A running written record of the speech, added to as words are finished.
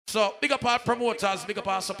So, big up our promoters, big up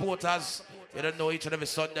our supporters. You don't know each and every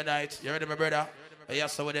Sunday night. You ready, my brother?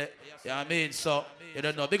 Yes, with it. You know what I mean? So, you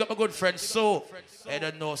don't know. Big up my good friend, So. You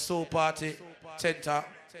don't know, So Party, 10th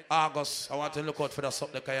August. I want to look out for that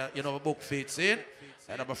something, you know, my book feet, see?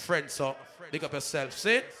 And I'm a friend, so big up yourself,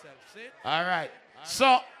 see? All right.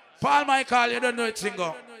 So, Paul Michael, you don't know it,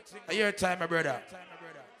 Tingo. Your time, my brother.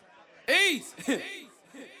 Ace!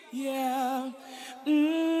 Yeah.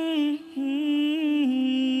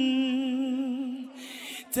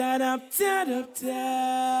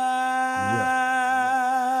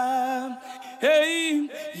 Hey,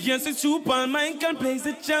 yes, it's true, Paul Michael plays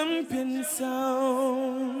the champion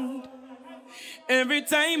sound. Every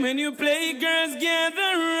time when you play, girls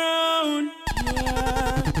gather round.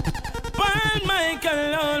 Yeah. Paul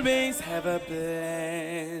Michael always have a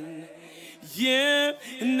plan. Yeah,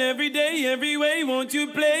 and every day, every way, won't you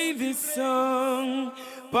play this song?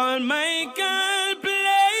 Paul Michael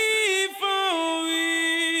play for we.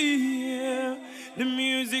 Yeah. The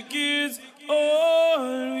music is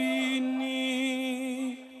all we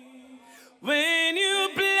need. When you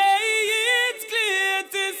play, it's clear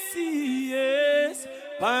to see. Yes,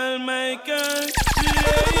 Paul Michael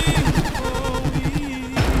play for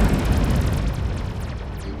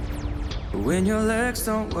we. When your legs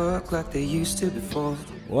don't work like they used to before.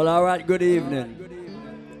 Well, all right, good evening.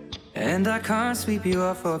 And I can't sweep you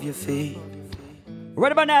off of your feet.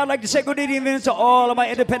 Right about now, I'd like to say good evening to all of my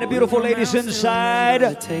independent, beautiful ladies inside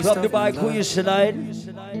Club Dubai Queens tonight.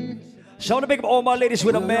 So I want to pick up all my ladies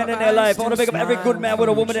with a man in their life. I want to pick up every good man with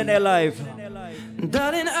a woman in their life.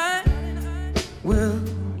 Darling, I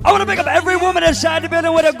want to pick up every woman inside the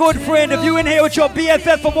building with a good friend. If you're in here with your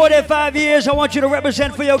BFF for more than 5 years, I want you to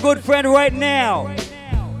represent for your good friend right now.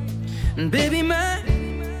 Baby, my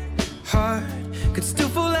heart could still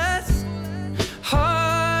fall as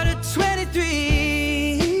hard at 23.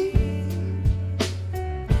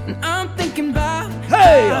 And I'm thinking about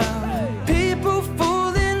how people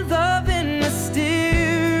fall in love in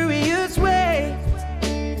mysterious ways.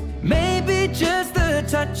 Maybe just the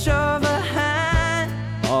touch of a hand.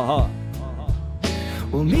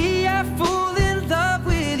 Well, me, I fall in love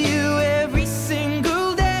with you every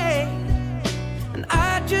single day. And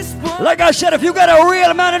I just want, like I said, if you got a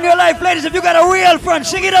real man in your life, ladies, if you got a real friend,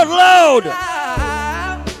 sing it out loud.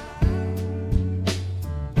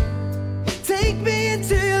 Take me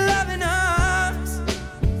into your loving arms.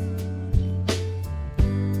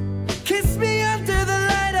 Kiss me under the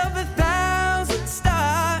light of 1,000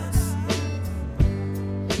 stars.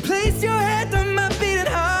 Place your head on my beating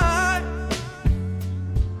heart.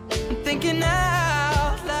 I'm thinking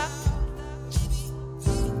out loud.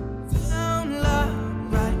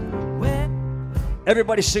 Right where.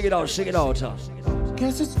 Everybody sing it out, sing it out.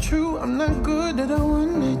 Guess it's true, I'm not good at a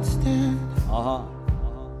one-night stand.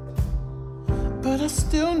 But I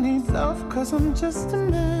still need love, cause I'm just a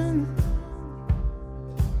man.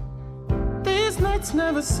 These nights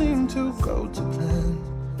never seem to go to plan.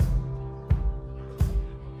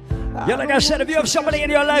 Yeah, like I said, if you have somebody in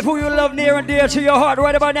your life who you love near and dear to your heart,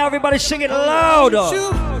 right about now, everybody sing it louder.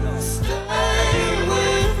 You stay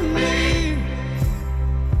with me,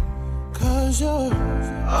 cause you're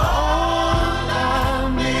all I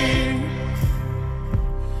need.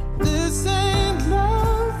 This ain't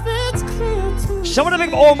love, it's clear to me. So I want to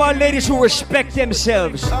pick up all my ladies who respect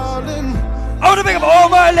themselves. I want to pick up all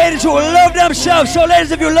my ladies who love themselves. So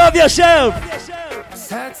ladies, if you love yourself.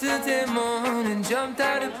 Saturday morning, jumped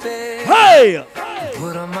out of bed. Hey!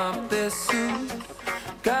 Put on my best suit.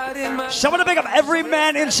 Got in my. So I want to pick up every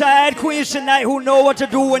man inside Queens tonight who know what to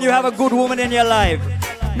do when you have a good woman in your life.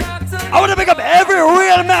 I want to pick up every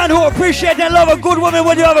real man who appreciate and love a good woman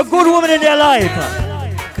when you have a good woman in their life.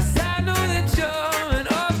 Cause I know that you're an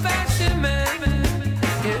old-fashioned man.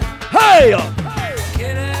 Yeah. Hey!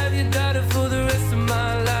 Can I have your daughter for the rest of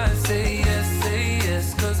my life? Say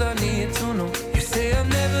yes, cause I need to know. You say I'll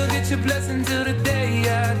never get your blessing till the day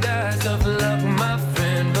I die. Tough luck, my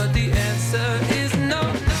friend, but the answer is no.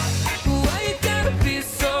 Why you gotta be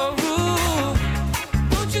so rude?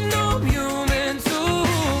 Don't you know I'm human too?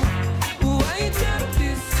 Why you gotta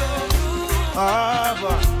be so rude?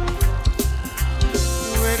 But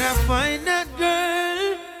when I find that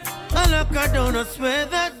girl, I look, I don't swear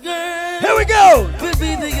that girl. Here we go! Will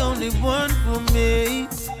be the only one for me.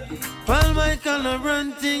 Paul Michael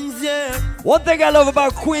run things, yeah. One thing I love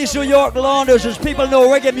about Queens, New York, London is people know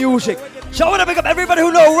reggae music. So I want to pick up everybody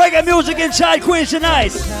who know reggae music inside Queens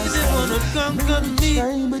tonight.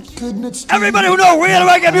 Everybody who know real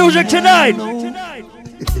reggae music tonight.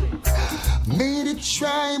 Made it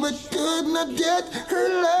try, but could not get her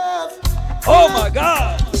love. Oh my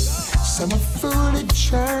God. Some fool had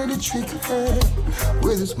tried the trick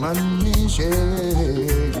with this money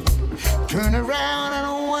shade. Turn around and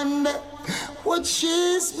I wonder what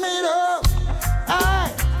she's made of.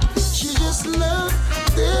 She just loves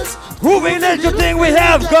this groovy little thing we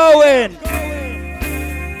have going.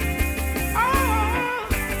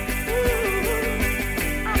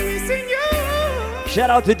 Shout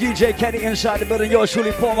out to DJ Kenny inside the building. Yours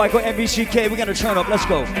truly, Paul Michael, MBCK. We're gonna turn up. Let's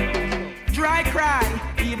go. Dry cry,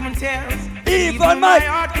 even tears. Even my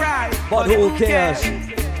heart cries. But who cares?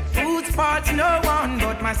 Whose fault? No one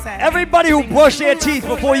but myself. Everybody who brushed their teeth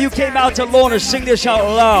before you came out to Lorna, sing this out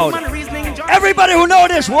loud. Everybody who know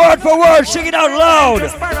this word for word, sing it out loud.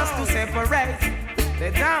 Just for us to separate.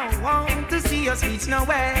 They don't want to see us reach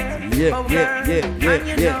nowhere. Yeah, oh, yeah, yeah, yeah, and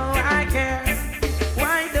you know I care.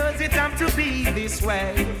 Why does it have to be this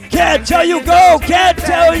way? Can't tell you go, can't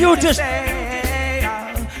tell you to stay.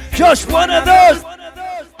 Just one of those.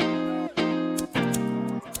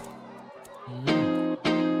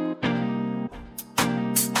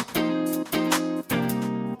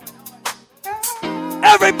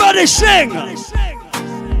 Everybody sing.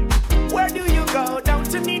 Where do you go?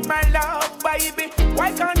 Don't you need my love, baby?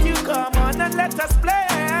 Why can't you come on and let us play?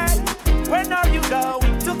 When are you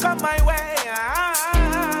going to come my way?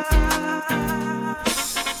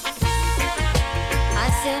 I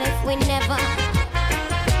said if we never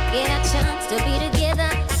get a chance to be together,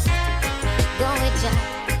 go with ya,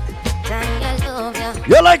 trying to love ya.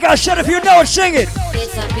 You're like I said, if you know it, sing it.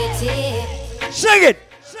 It's a pity. Sing it.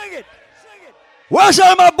 Sing it. Where's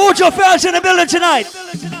all my Bujo fans in the building tonight?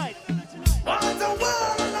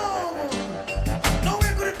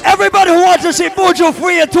 Everybody who wants to see Bujo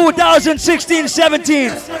free in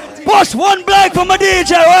 2016-17, bust one blank from a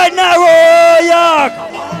DJ right now, Roy York.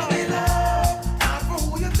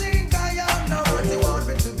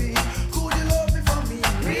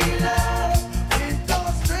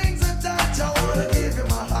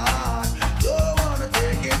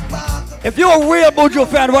 If you're a real Bujo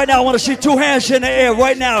fan right now, I want to see two hands in the air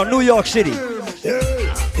right now, New York City.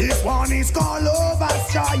 This one is called Lover's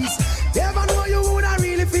Choice. Never know you would I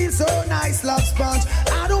really feel so nice, love sponge.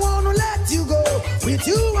 I don't want to let you go. With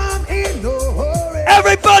you, I'm in no hurry.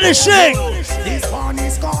 Everybody sing. This one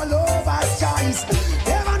is called Lover's Choice.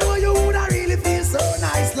 Never know you would I really feel so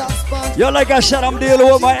nice, love sponge. Yo, like I said, I'm dealing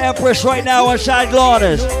with my Empress right now inside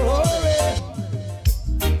Lawrence.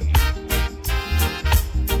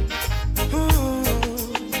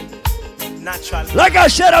 Like I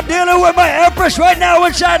said, I'm dealing with my Empress right now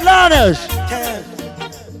inside Lana's.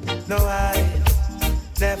 No,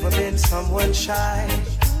 I've never been someone shy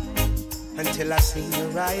until I seen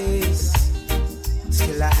your eyes.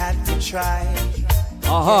 Still, I had to try.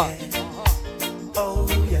 Yeah. Oh,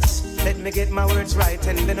 yes. Let me get my words right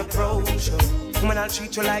and then approach you. When I'll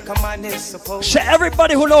treat you like a man is supposed to. So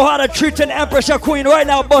everybody who know how to treat an Empress or Queen right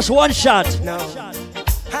now, bust one shot. No,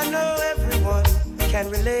 I know everyone can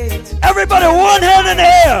relate. Everybody, one hand in the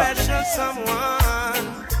air. Special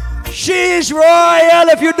someone. She's royal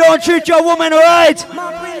if you don't treat your woman right.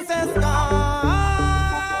 My princess gone,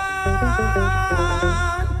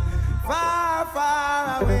 far,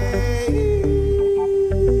 far away.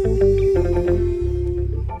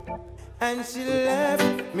 And she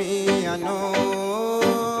left me, I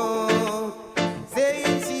know,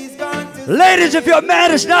 saying she's gone to. Ladies, if your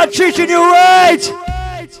man is not treating you right.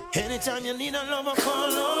 Anytime you need a lover,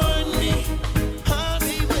 call on me. I'll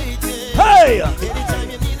be waiting. Hey! Anytime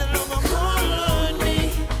you need a lover, call on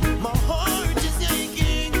me. My heart is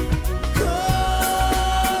aching.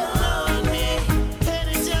 Call on me.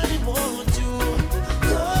 Anytime you want to.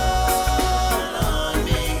 Call on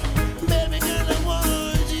me. Baby girl, I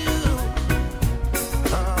want you.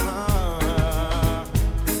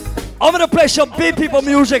 I'm gonna play some big people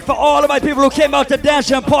music for all of my people who came out to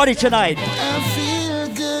dance and party tonight.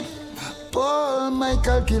 Paul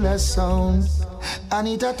Michael killer sound. I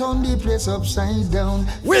need to turn the place upside down.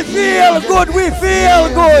 We feel good, we feel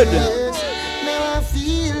good. Now I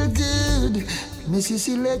feel good. Missy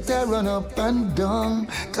Selector run up and down.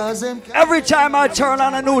 Cause every time I turn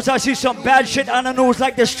on the news, I see some bad shit on the news,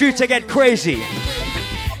 like the streets get crazy.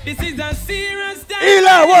 This is a serious time.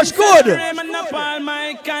 Eli, what's good? Paul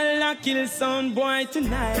Michael kill some boy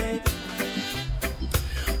tonight.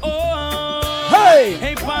 Oh. Hey!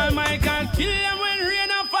 Hey, Paul Michael, kill them when rain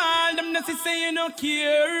or fall. Them just say you no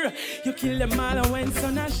care. You kill them all when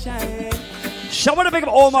sun a shine. So I want to pick up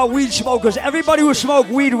all my weed smokers. Everybody who smoke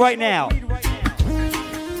weed right now.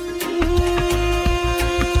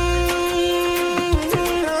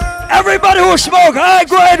 Everybody who smoke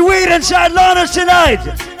high-grade weed inside Lana's tonight.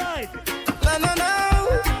 No.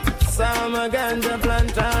 Some ganja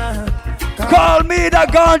planter. call me the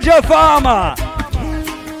ganja farmer.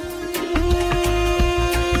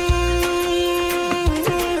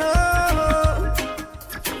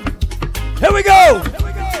 Here we go.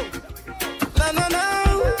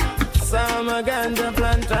 No. Some ganja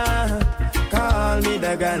planter. Call me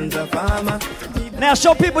the ganja farmer. Now,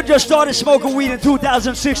 some people just started smoking weed in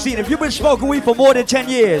 2016. If you've been smoking weed for more than 10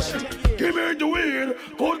 years, give me the weed,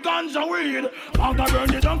 good ganja weed. I'm gonna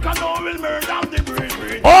burn the dunk and I will murder the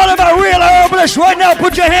breed. all of my real herbalists right now,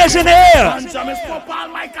 put your hands in the air.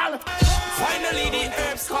 Finally the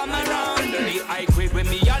herbs come around. The high grade when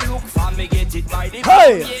me a look for me get it by the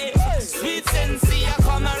hey. Sweet sensei a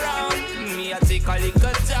come around. Me a take a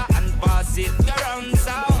little jar and pass it around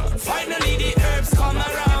sound. Finally the herbs come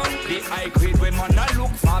around. The high grade when man a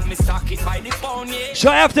look for me stock it by the pound, yeah. So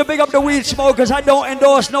I have to big up the weed smokers. I don't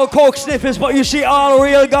endorse no coke sniffers, but you see all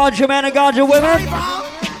real ganja men and ganja women.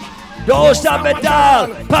 Don't stop it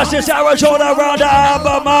down. Pass this Arizona around the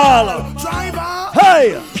Albemarle.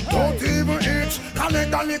 Hey. Don't even itch.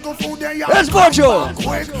 Collect a little food there. Let's watch you.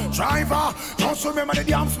 Quick driver. Just remember the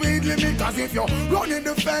damn speed limit. Cause if you're running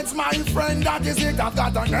the fence, my friend, that is it. I've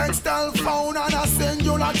got an Excel phone and a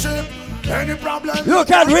singular chip. Any problem? You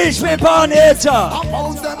can reach me upon it. I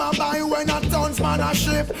pounds them and buy when a tons man a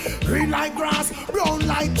ship. Green like grass, brown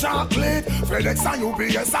like chocolate. FedEx and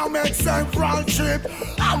UPS I make several trip.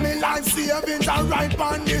 And me life savings are right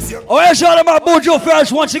on this year. Oh, here's all about Buju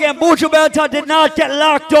first. Once again, Buju Belton did not get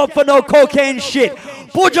locked up for no cocaine shit.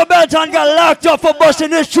 Buju Belton got locked up for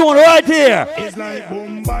busting this tune right here. It's like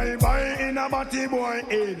boom, bye, bye, in a batty boy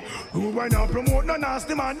head. Who when I promote no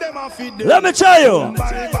nasty man, them a feed them. Let me tell you. Boom,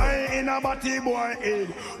 bye, bye, in a batty boy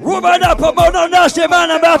head. Ruben up about no nasty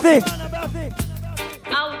man and Bathy.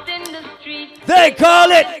 Out in the street. They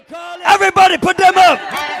call it. Everybody put them up.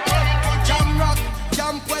 Jam rock,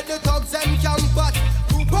 jump with the thugs and camp back.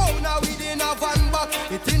 2 pound now within a van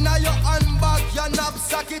back. It in your handbag, your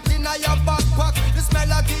knapsack, it in your backpack. The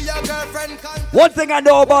smell of your girlfriend can. One thing I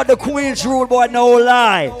know about the Queen's rule, boy, no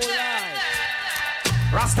lie.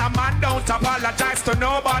 Rasta man don't apologize to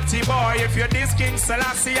nobody, boy. If you're this King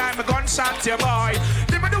Selassie, I'm a gunshot, you boy.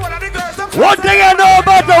 Give me the one of the girls. One thing I know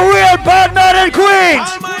about the real bad man and Queens.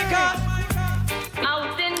 Oh my God.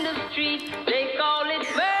 Out in the street, they call it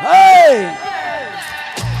Hey.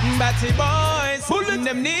 Batty boys, pulling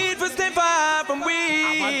them need for stay far from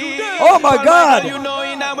we. Oh my God. You know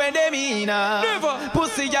in a way they mean.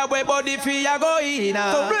 Pussy ya way body fee ya go in.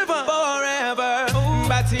 Forever.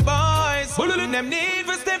 Batty boys, pulling them need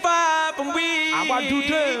for stay far from we.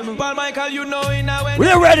 Paul Michael, you know in a way.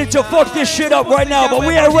 We're ready to fuck this shit up right now, but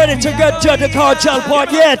we ain't ready to get to the cartel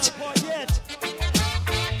part yet.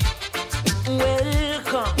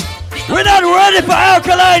 Welcome. We're not ready for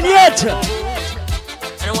alkaline yet.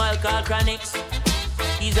 And while call chronics,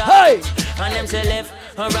 he's up. Hey. And them say left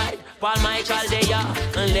and right. Paul Michael they are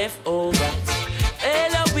and left or right.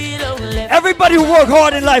 Hello, below left. Everybody who work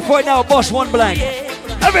hard in life right now, bust one blank.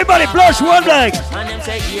 Everybody blush one blank. And them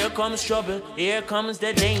say here comes trouble, here comes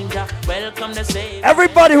the danger. Welcome to save.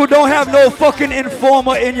 Everybody who don't have no fucking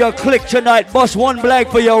informer in your clique tonight, bust one blank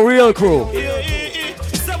for your real crew.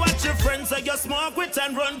 So what your friends say you smoke with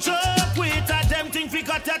and run joke with. Attempting to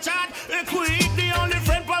cut your chat. Quit the only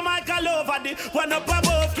friend for Michael over the one up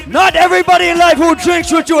above. Not everybody in life who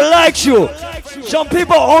drinks with you likes you. Some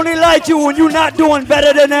people only like you when you're not doing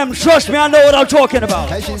better than them. Trust me, I know what I'm talking about.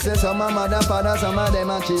 Hey, she says some are mother, father, some of them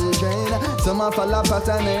are children. Some are follow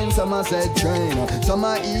pattern and some are said train. Some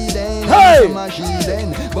are eating, hey. Some are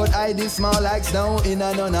sheathing. But I did small like snow in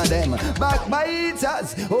a none of them.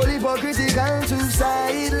 Backbiters, all hypocrisy and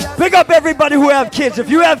suicide. Pick up everybody who have kids. If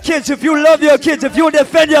you have kids, if you love your kids, if you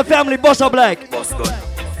defend your family, bust a black. Bust gun.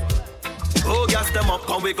 Oh, gas them up,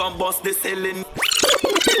 come we gon' bust the ceiling.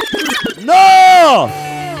 No!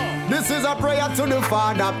 This is a prayer to the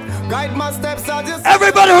Father. Guide my steps as you.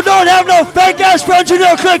 Everybody who don't have no fake ass friends in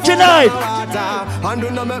your clique tonight. And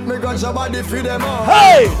do not make me grudge your body feed them all.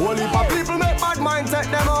 Hey! Only for people make bad mind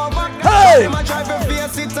take them over. Hey! Them a try to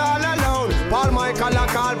face it all alone. Paul Michael a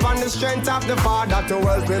call on the strength of the Father to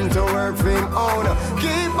help him to work for him own.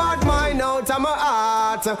 Keep bad mind out of my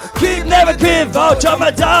heart. Keep negative out of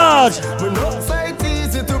my thoughts. We don't say it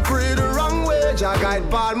easy to pray the wrong way. I guide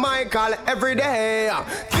Paul Michael every day.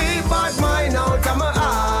 Keep bad mind out of my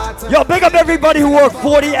heart. Yo, big up everybody who work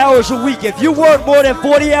 40 hours a week. If you work more than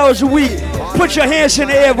 40 hours a week, put your hands in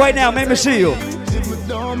the air right now. Make me see you.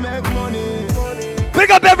 Big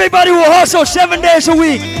up everybody who hustle 7 days a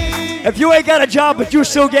week. If you ain't got a job but you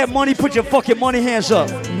still get money, put your fucking money hands up.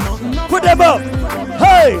 Put them up.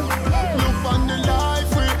 Hey! Look on the life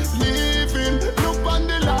we living. Look on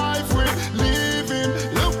the life we living.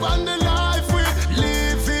 Look on the life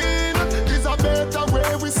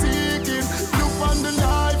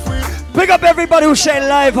Pick up everybody who say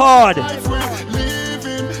life hard.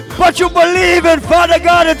 But you believe in Father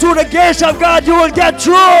God, and through the grace of God you will get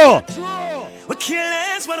through. We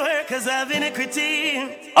careless but workers of iniquity.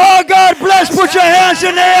 Oh, God bless. Put your hands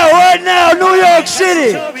in the air right now, New York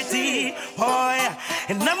City. Oh, yeah.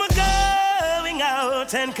 And I'm going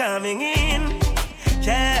out and coming in.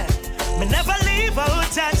 Yeah, me never leave out,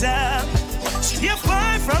 Jaja. Stay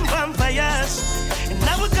far from vampires. And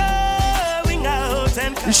I'm going out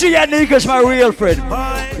and You see, Yanika's my real friend.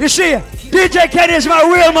 You see, DJ Kenny is my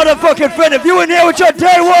real motherfucking friend. If you in here with your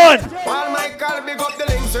day one. While Michael big up the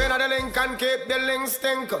links, so you know the link and keep the links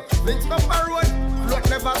stink. Links up a road, float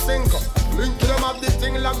never sink. Link to them up the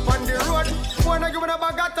thing lock on the road. Wanna give it a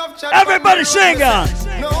bag of chat. Everybody sing on.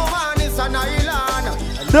 No man is an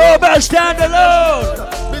island. No man stand alone.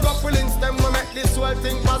 Big up with links, them we make this whole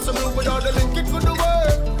thing possible. Without the link it could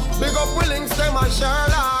work. Big up with links, them a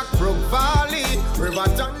Sherlock, Brook Valley,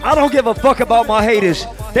 Riverton. I don't give a fuck about my haters.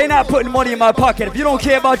 They not putting money in my pocket. If you don't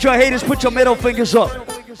care about your haters, put your middle fingers up.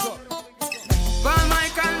 Paul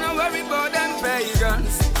Michael, no worry about them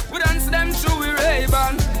pagans. We dance them through we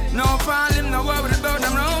Ray-Ban. No Paul, him no worry about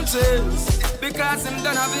them roaches. Because him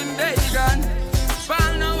done have him pagan.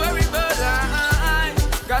 Paul, no worry about that.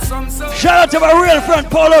 Got some so. Shout out to my real friend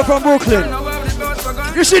Polo from Brooklyn.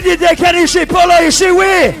 You see DJ Kenny, you see Polo, you see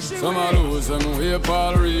we. Some are lose them, we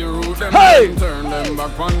Paul reroute them. Hey! Turn them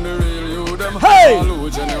back on the real you them. Hey! All who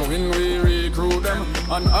genuine we recruit them.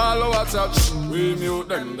 And all our touch, we mute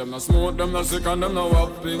them. Them no smoke, them no sick, and them no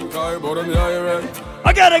have pink eye. But them yeah red.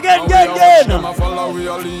 Again. Them a follow, we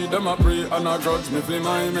a lead, them a pray, and a grudge me for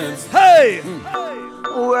my mates. Hey!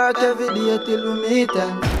 Work every day till we meet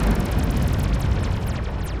them.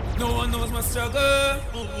 No one knows my struggle.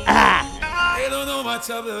 They don't know my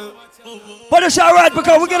trouble. But it's alright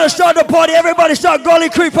because we're gonna start the party. Everybody start Gully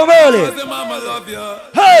Creek from early. The mama love you.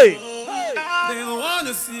 Hey! They don't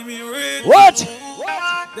wanna see me rich. What?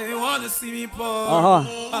 They wanna see me poor.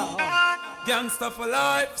 Gangsta for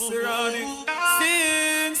life, surrounding.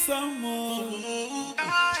 Sing some more.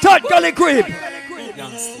 Start Gully Creek.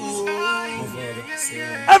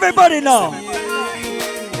 Everybody now.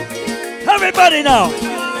 Everybody now.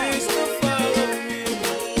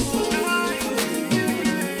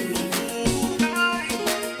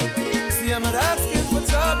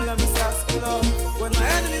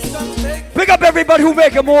 Pick up everybody who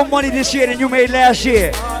making more money this year than you made last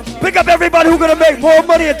year. Pick up everybody who gonna make more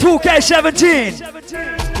money in 2K17.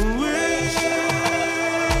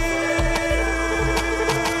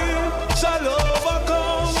 Shall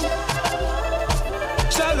overcome,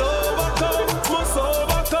 must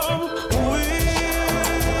overcome. We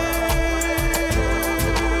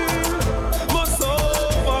must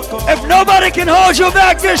overcome. If nobody can hold you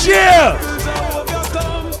back this year.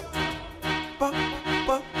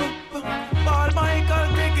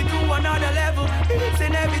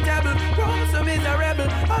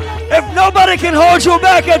 If nobody can hold you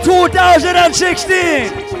back in 2016,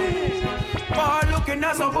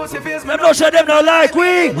 them no say them not like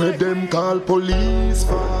we. Where them call police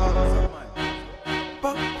for?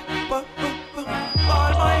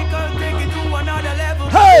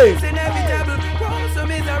 Hey!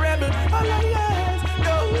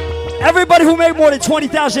 Everybody who make more than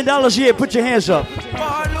 $20,000 a year, put your hands up.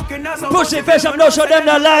 Push your face up, no show them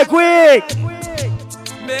not like we.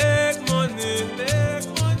 Make money, make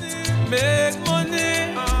money, make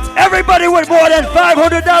money. Everybody with more than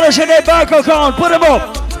 $500 in their bank account, put them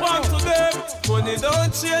up. Money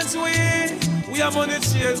don't change we are money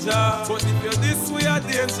changer. But if you're this, we are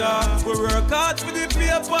danger. We work hard for the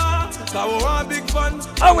paper, cause we want big fun.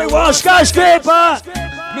 And we want skyscraper.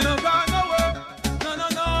 Me no gone nowhere,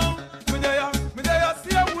 no. Me there,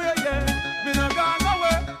 same way, yeah. Me no gone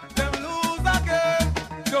nowhere, them lose again.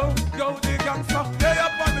 Yo, the gangsta, they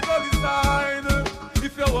up on the gully side.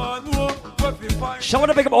 If you want to know what we find. So I want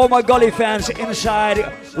to pick up all my Gully fans inside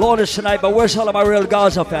Lourdes tonight, but where's all of my real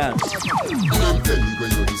Gaza fans?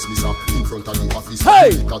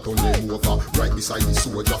 Hey! Right beside the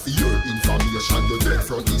soldier for your information. You're dead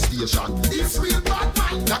from the station. It's real bad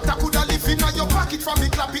mind. Doctor coulda live in your pocket from the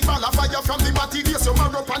clapping ball of fire from the materials. You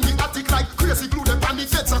mark up on the attic like crazy glue. The panic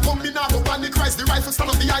feds are coming out up on the Christ. The rifle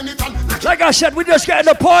stand up behind it and like I said, we just getting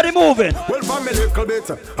the party moving. Well, for me little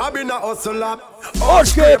bit, I've been a hustler. Old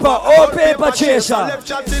scraper, old paper chaser. Left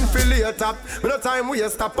chatting for later. No time we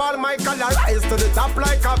stop all my color rise to the top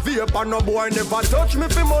like a vapor. No boy never touch me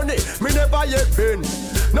for money. Me never yet been.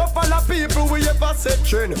 No follow people we ever set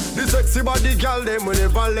trend. The sexy body girl them we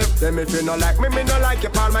never left them. If you no like me no like you.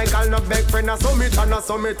 Paul Michael no beg friend. A summit and a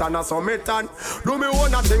summit and a summit and do me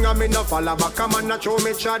one a thing and me no follow back. Come on, not show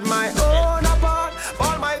me chat my own apart.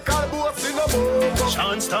 Paul Michael boats in a boat.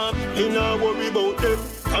 Can't stop, me nah worry about them.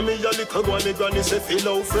 Come me a little boy, me granny say feel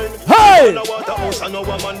out friend. Hey! On a water house and now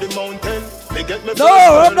I'm on the mountain. Me get me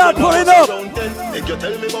No, I'm not pulling up. Make you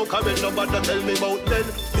tell me about Karen, nobody tell me about them.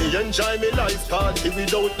 Me enjoy me life party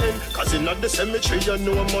without them. Cause in the cemetery you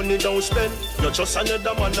know money don't spend. You're just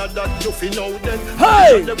another man that you feel know them.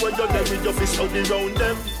 Hey! The way you're there with your fist study round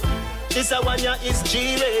them. This a one ya is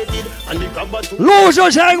G-rated and the grabber too.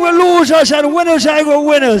 Losers hang with losers and winners hang with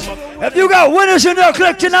winners. If you got winners in your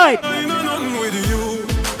clique tonight,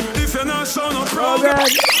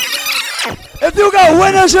 if you got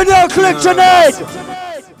winners in your clique tonight,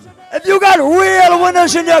 if you got real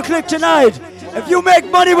winners in your clique tonight, if you make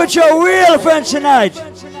money with your real friends tonight.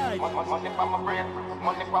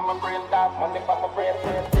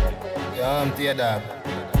 Yeah, I'm tear dog.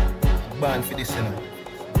 Born for this, you know.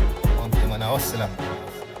 Man a hustler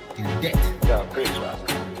till death. Yeah, great man.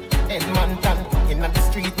 Head man down in the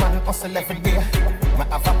street, man hustle every day. Me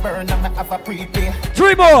have a burner, me have a prepay.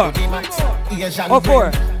 3 more. Or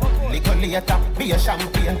 4. Little later, be a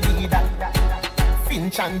champagne, be that.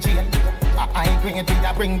 Finch and Jane. A high grade, we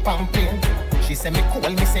a bring pamphlet. She say me cool,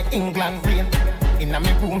 me say England rain. In a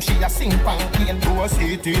me room, she a sing pamphlet. Do a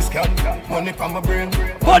CT scan, money from my brain.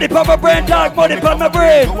 Money from my brain, dog, money from my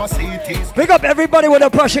brain. Pick up everybody with a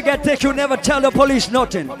pressure get thick, you never tell the police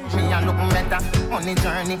nothing. Me a look better, money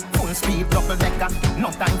journey, full speed, double decker.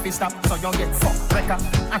 No time for stop, so you get fucked wrecker.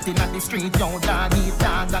 Until at the street, yo dog eat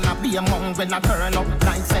dog. And I be among when I turn up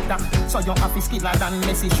like setter. So you have to skiller than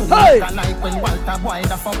Messi shoot. Hey! Like when Walter Boy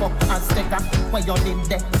the fuck up as stecker. When you did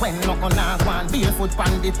that, when no on a one, barefoot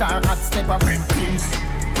pan guitar at stepper.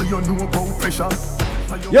 When you know about pressure.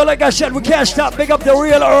 Yo, like I said, we can't stop. Big up the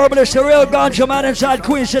real herbalist, the real ganja man inside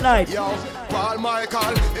Queens tonight. Yo, Paul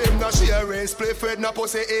Michael, him no share race, play Fred no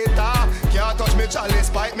pussy eater. Can't touch me chalice,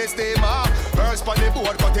 pipe me steamer. First on the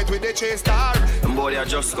board, cut it with the chase star. Them boy they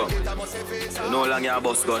just come. No longer a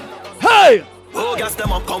boss gun. Hey! Oh, gas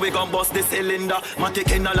them up, come we gon' bust the cylinder. Matic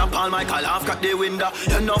in a la Paul Michael, half cut the window.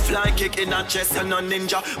 You no fly kick in a chest, you no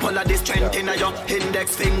ninja. Pull a this strength in a your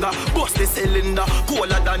index finger. Bust the cylinder,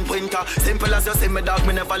 cooler than winter. Simple as you see me dog,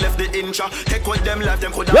 me never left the intro. Take what them left,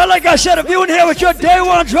 them coulda. Well, like I said, if you in here with your day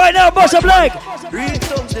ones right now, bust a blank. Real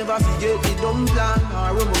thugs never forget the dumb plan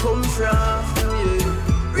or where we come from.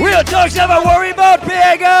 Yeah. Real thugs never worry about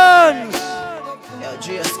pagans. Yeah,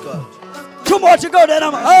 J.S. 2 more to go, then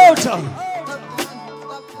I'm out.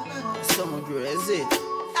 Crazy.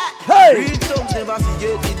 Hey! Real thugs never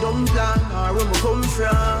forget the dumb plan or where we come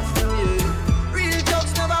from. Yeah. Real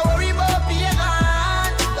thugs never worry about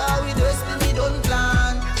pagan. Cause we destiny don't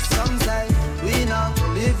plan. Some say we now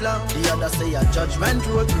live long. The other say a judgment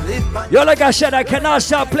road to live by. Yo, like I said, I cannot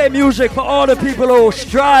stop playing music for all the people who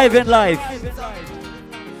strive in life.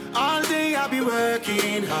 All day I be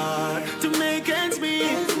working hard to make ends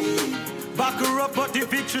meet. Back her up, but the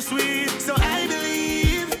victory sweet. So I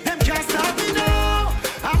believe them can't stop me now.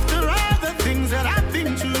 After all the things that I've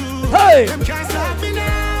been through, hey! Them can't stop me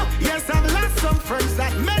now. Yes, I've lost some friends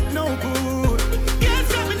that meant no good. Can't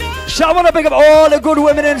stop me now. So I want to pick up all the good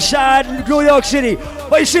women inside New York City.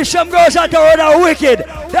 But you see some girls out there that are wicked,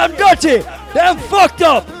 them dirty, them fucked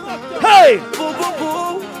up. Hey!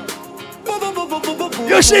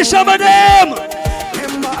 You see some of them?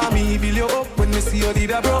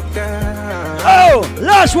 Oh,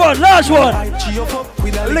 last one.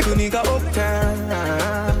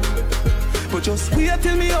 But just wait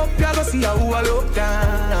till me up, you go see how I look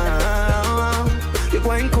down. You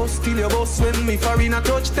go and coast till your boss when me far in a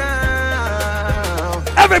touchdown.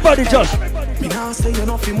 Everybody just. Me now say you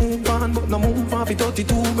know fi move on, but no move on fi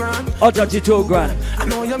 32 grand. Oh, 32 grand. I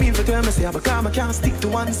know you mean for tell me say, but I can't stick to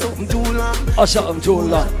one something too long. Oh, something too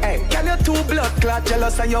long. Hey, can you two blood clot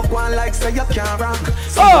jealous and you go on like say you can't rock?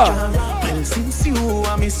 Well, since you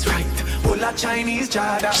are miss right, pull a Chinese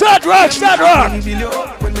Jada. Start rock.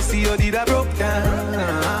 When me see you did I broke down.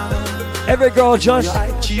 Every girl just.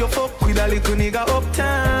 You fuck with a little nigga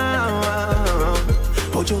uptown.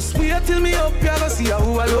 But just wait till me up, you go see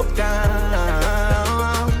how I look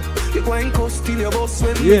down. You go and coast till your boss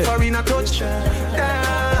when me far in a touchdown.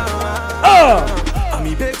 I'm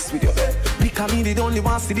me vex with you. Because me the only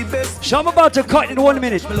one see the best. So I'm about to cut in 1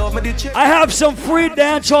 minute. I have some free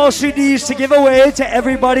dancehall CDs to give away to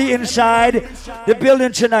everybody inside the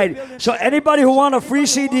building tonight. So anybody who want a free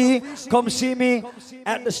CD, come see me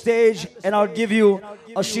at the stage and I'll give you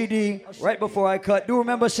a CD right before I cut. Do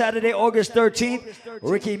remember Saturday, August 13th,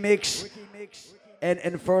 Ricky Mix and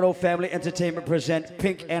Inferno Family Entertainment present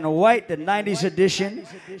Pink and White, the 90s edition.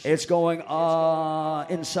 It's going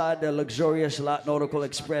inside the luxurious Lot Nautical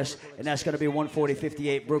Express, and that's going to be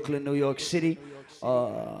 14058 Brooklyn, New York City.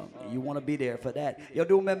 You want to be there for that. Yo,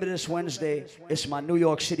 do remember this Wednesday, it's my New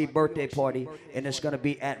York City birthday party, and it's going to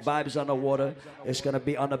be at Vibes on the Water. It's going to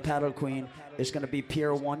be on the Paddle Queen. It's going to be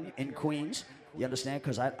Pier 1 in Queens. You understand?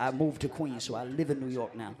 Because I moved to Queens, so I live in New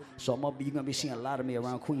York now. So you're going to be seeing a lot of me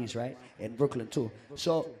around Queens, right? And Brooklyn, too.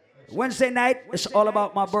 So Wednesday night, it's all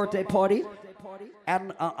about my birthday party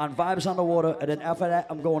and on Vibes on the Water. And then after that,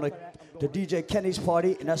 I'm going to DJ Kenny's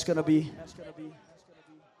party, and that's going to be...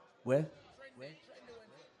 Where?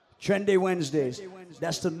 Trendy Wednesdays.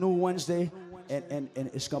 That's the new Wednesday. And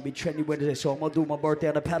it's going to be Trendy Wednesday. So I'm going to do my birthday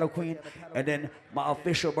at the Paddle Queen. And then my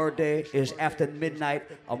official birthday is after midnight.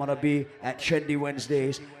 I'm going to be at Trendy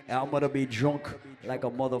Wednesdays. And I'm going to be drunk like a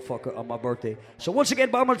motherfucker on my birthday. So once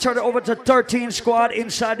again, I'm going to turn it over to 13 Squad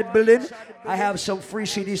inside the building. I have some free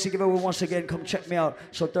CDs to give away once again. Come check me out.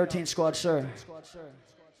 So 13 Squad, sir.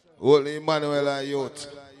 Holy Emmanuel and youth.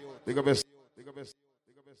 Big up yourself.